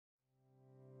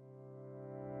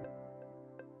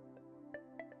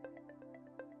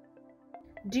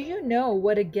Do you know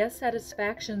what a guest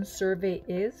satisfaction survey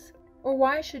is? Or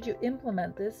why should you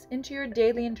implement this into your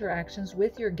daily interactions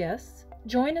with your guests?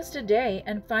 Join us today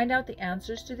and find out the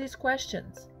answers to these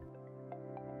questions.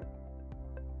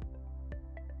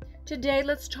 Today,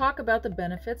 let's talk about the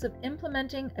benefits of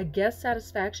implementing a guest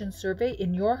satisfaction survey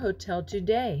in your hotel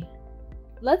today.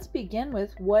 Let's begin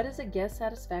with what is a guest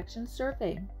satisfaction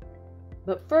survey?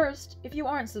 But first, if you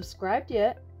aren't subscribed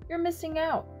yet, you're missing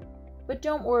out. But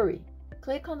don't worry,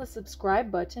 click on the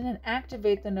subscribe button and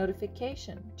activate the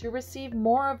notification to receive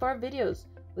more of our videos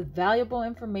with valuable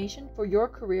information for your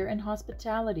career in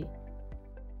hospitality.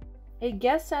 A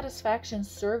guest satisfaction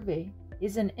survey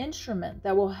is an instrument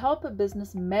that will help a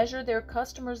business measure their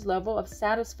customers' level of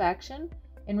satisfaction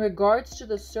in regards to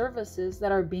the services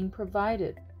that are being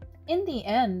provided. In the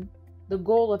end, the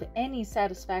goal of any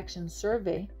satisfaction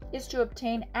survey is to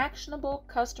obtain actionable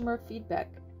customer feedback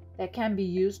that can be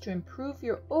used to improve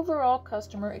your overall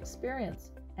customer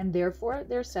experience and therefore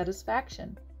their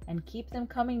satisfaction, and keep them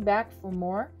coming back for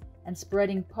more and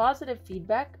spreading positive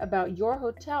feedback about your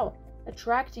hotel,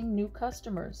 attracting new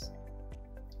customers.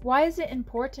 Why is it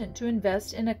important to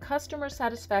invest in a customer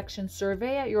satisfaction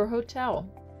survey at your hotel?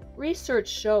 Research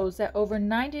shows that over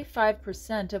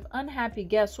 95% of unhappy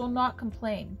guests will not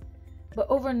complain, but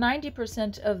over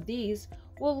 90% of these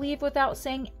will leave without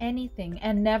saying anything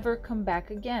and never come back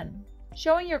again.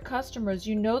 Showing your customers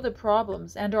you know the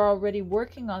problems and are already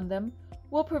working on them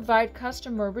will provide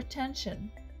customer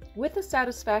retention. With a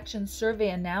satisfaction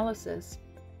survey analysis,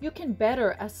 you can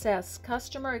better assess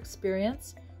customer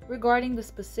experience regarding the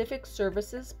specific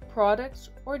services, products,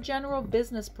 or general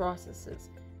business processes,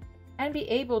 and be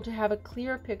able to have a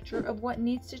clear picture of what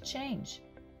needs to change.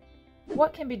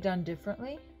 What can be done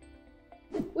differently?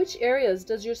 Which areas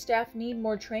does your staff need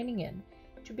more training in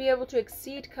to be able to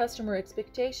exceed customer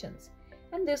expectations,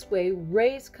 and this way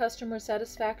raise customer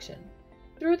satisfaction?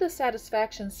 Through the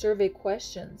satisfaction survey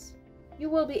questions, you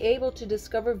will be able to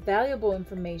discover valuable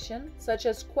information such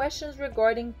as questions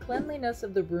regarding cleanliness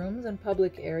of the rooms and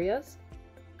public areas,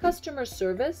 customer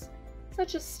service,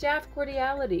 such as staff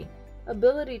cordiality,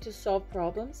 ability to solve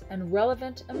problems, and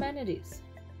relevant amenities.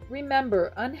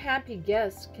 Remember, unhappy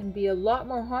guests can be a lot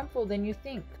more harmful than you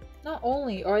think. Not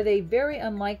only are they very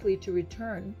unlikely to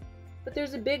return, but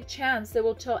there's a big chance they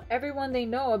will tell everyone they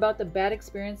know about the bad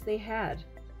experience they had.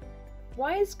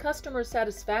 Why is customer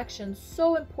satisfaction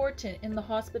so important in the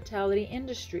hospitality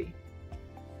industry?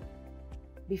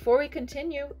 Before we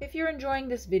continue, if you're enjoying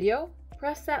this video,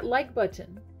 press that like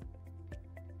button.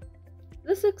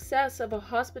 The success of a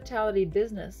hospitality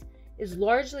business is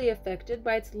largely affected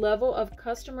by its level of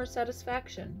customer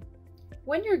satisfaction.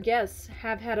 When your guests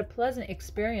have had a pleasant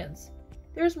experience,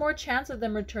 there's more chance of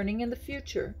them returning in the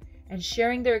future and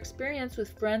sharing their experience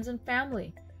with friends and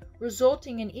family,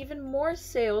 resulting in even more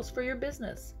sales for your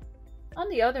business. On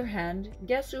the other hand,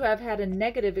 guests who have had a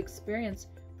negative experience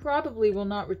probably will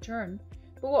not return,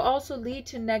 but will also lead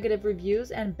to negative reviews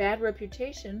and bad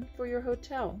reputation for your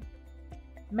hotel.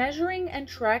 Measuring and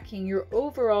tracking your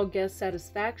overall guest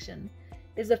satisfaction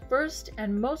is the first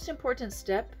and most important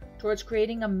step towards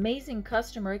creating amazing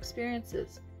customer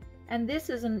experiences, and this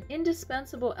is an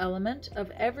indispensable element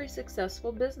of every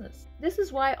successful business. This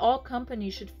is why all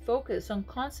companies should focus on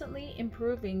constantly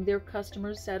improving their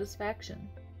customers' satisfaction.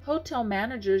 Hotel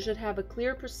managers should have a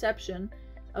clear perception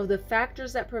of the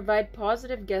factors that provide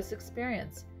positive guest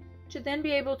experience, to then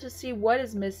be able to see what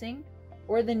is missing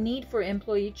or the need for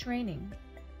employee training.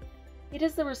 It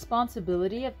is the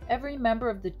responsibility of every member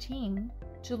of the team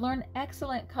to learn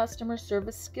excellent customer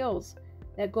service skills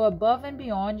that go above and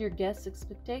beyond your guests'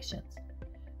 expectations.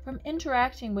 From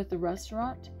interacting with the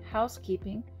restaurant,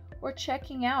 housekeeping, or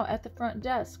checking out at the front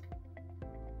desk,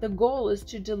 the goal is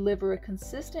to deliver a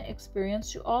consistent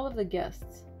experience to all of the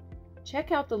guests.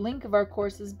 Check out the link of our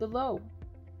courses below.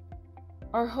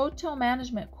 Our hotel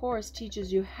management course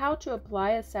teaches you how to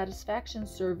apply a satisfaction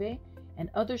survey and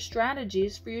other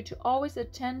strategies for you to always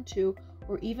attend to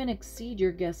or even exceed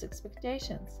your guests'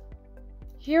 expectations.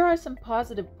 Here are some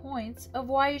positive points of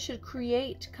why you should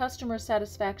create customer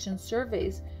satisfaction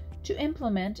surveys to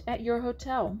implement at your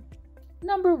hotel.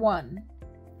 Number 1.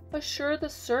 Assure the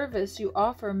service you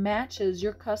offer matches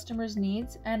your customers'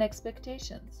 needs and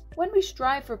expectations. When we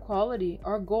strive for quality,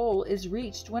 our goal is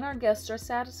reached when our guests are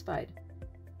satisfied.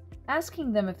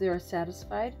 Asking them if they are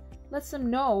satisfied lets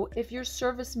them know if your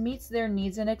service meets their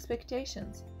needs and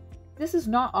expectations. This is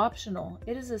not optional,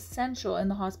 it is essential in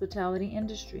the hospitality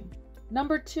industry.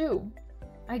 Number 2,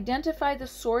 identify the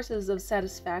sources of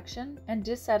satisfaction and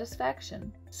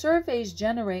dissatisfaction. Surveys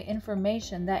generate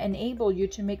information that enable you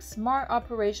to make smart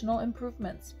operational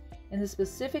improvements in the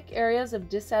specific areas of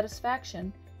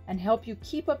dissatisfaction and help you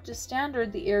keep up to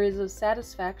standard the areas of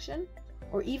satisfaction,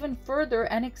 or even further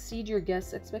and exceed your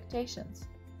guests' expectations.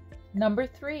 Number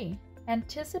 3,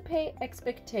 anticipate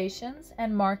expectations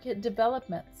and market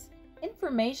developments.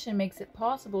 Information makes it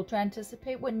possible to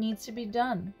anticipate what needs to be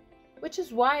done, which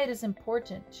is why it is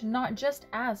important to not just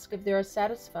ask if they are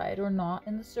satisfied or not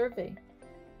in the survey,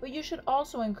 but you should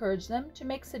also encourage them to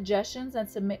make suggestions and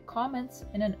submit comments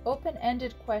in an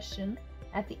open-ended question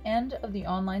at the end of the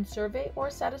online survey or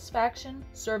satisfaction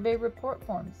survey report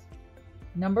forms.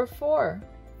 Number 4,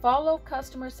 follow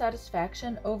customer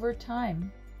satisfaction over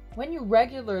time. When you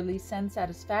regularly send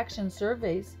satisfaction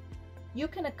surveys, you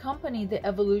can accompany the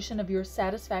evolution of your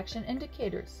satisfaction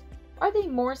indicators. Are they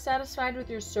more satisfied with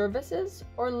your services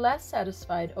or less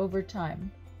satisfied over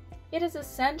time? It is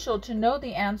essential to know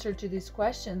the answer to these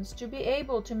questions to be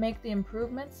able to make the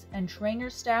improvements and train your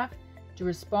staff to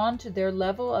respond to their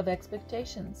level of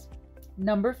expectations.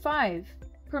 Number 5,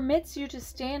 permits you to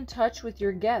stay in touch with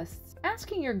your guests.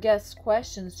 Asking your guests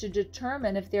questions to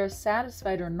determine if they are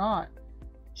satisfied or not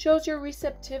shows your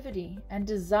receptivity and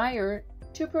desire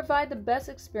to provide the best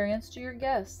experience to your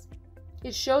guests.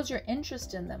 It shows your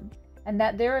interest in them and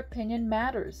that their opinion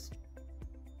matters.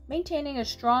 Maintaining a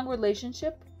strong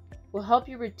relationship will help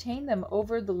you retain them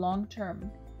over the long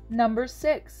term. Number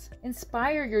 6,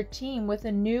 inspire your team with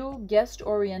a new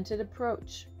guest-oriented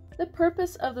approach. The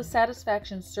purpose of the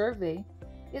satisfaction survey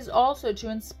is also to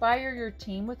inspire your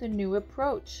team with a new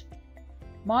approach.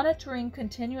 Monitoring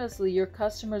continuously your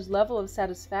customers' level of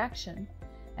satisfaction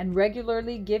and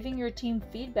regularly giving your team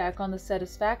feedback on the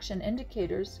satisfaction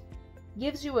indicators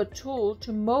gives you a tool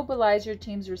to mobilize your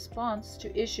team's response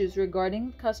to issues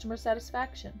regarding customer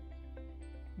satisfaction.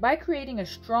 By creating a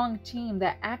strong team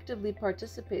that actively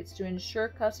participates to ensure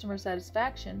customer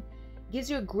satisfaction gives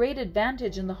you a great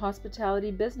advantage in the hospitality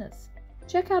business.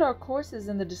 Check out our courses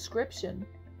in the description.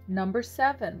 Number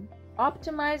 7,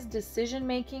 optimize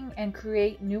decision-making and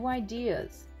create new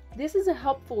ideas. This is a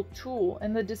helpful tool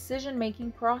in the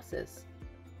decision-making process.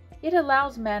 It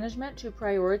allows management to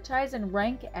prioritize and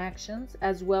rank actions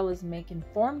as well as make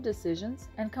informed decisions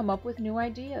and come up with new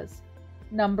ideas.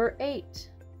 Number 8,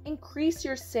 increase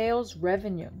your sales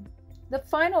revenue. The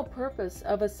final purpose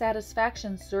of a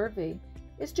satisfaction survey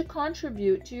is to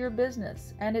contribute to your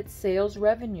business and its sales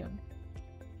revenue.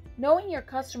 Knowing your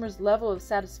customer's level of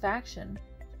satisfaction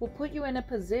will put you in a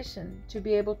position to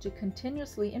be able to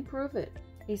continuously improve it.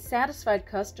 A satisfied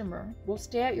customer will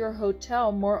stay at your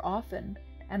hotel more often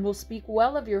and will speak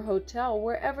well of your hotel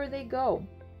wherever they go.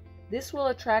 This will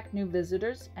attract new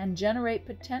visitors and generate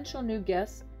potential new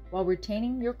guests while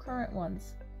retaining your current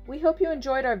ones. We hope you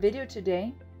enjoyed our video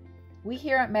today. We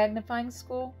here at Magnifying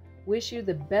School wish you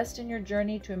the best in your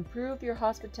journey to improve your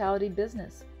hospitality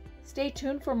business. Stay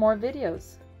tuned for more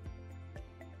videos.